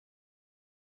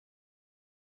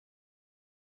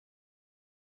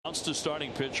Announced the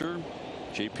starting pitcher.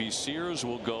 J.P. Sears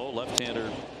will go, left-hander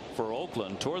for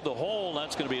Oakland toward the hole.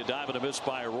 That's going to be a dive and a miss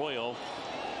by Arroyo.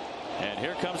 And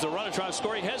here comes the runner trying to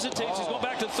score. He hesitates. He's going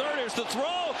back to third. Here's the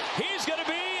throw. He's going to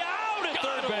be out at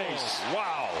third base.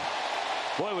 Wow.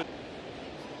 Boy, with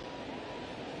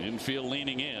infield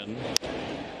leaning in.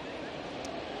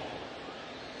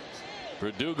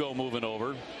 Verdugo moving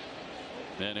over.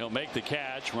 And he'll make the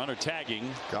catch. Runner tagging.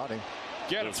 Got him.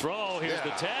 Get a throw. Here's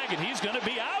the tag, and he's going to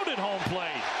be out at home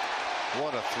plate.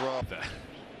 What a throw.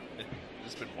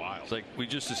 It's been wild. It's like we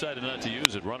just decided not to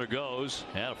use it. Runner goes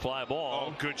and a fly ball.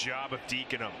 Oh, good job of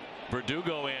deking him.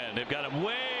 Verdugo in. They've got him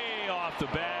way off the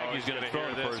bag. Oh, he's going to throw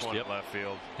it first. One left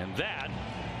field. And that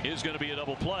is going to be a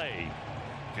double play.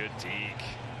 Good deke.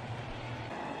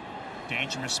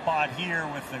 Dangerous spot here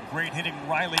with the great hitting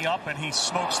Riley up, and he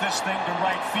smokes this thing to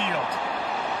right field.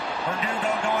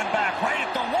 Verdugo going back right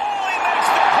at the wall. He makes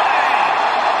the play.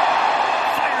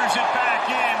 Fires it back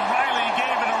in. Riley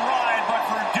gave it a ride, but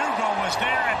Verdugo was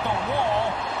there at the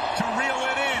wall to reel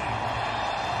it in.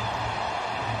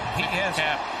 He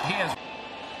has.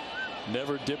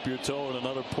 Never dip your toe in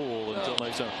another pool until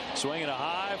next time. Swinging a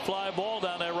high fly ball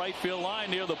down that right field line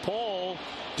near the pole.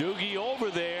 Doogie over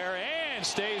there and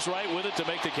stays right with it to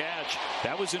make the catch.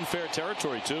 That was in fair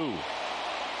territory too.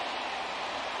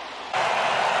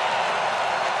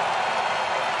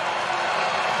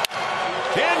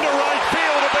 Into right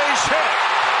field, a base hit.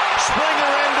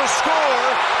 Springer in to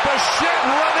score. Bichette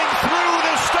running through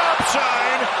the stop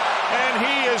sign, and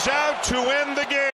he is out to end the game.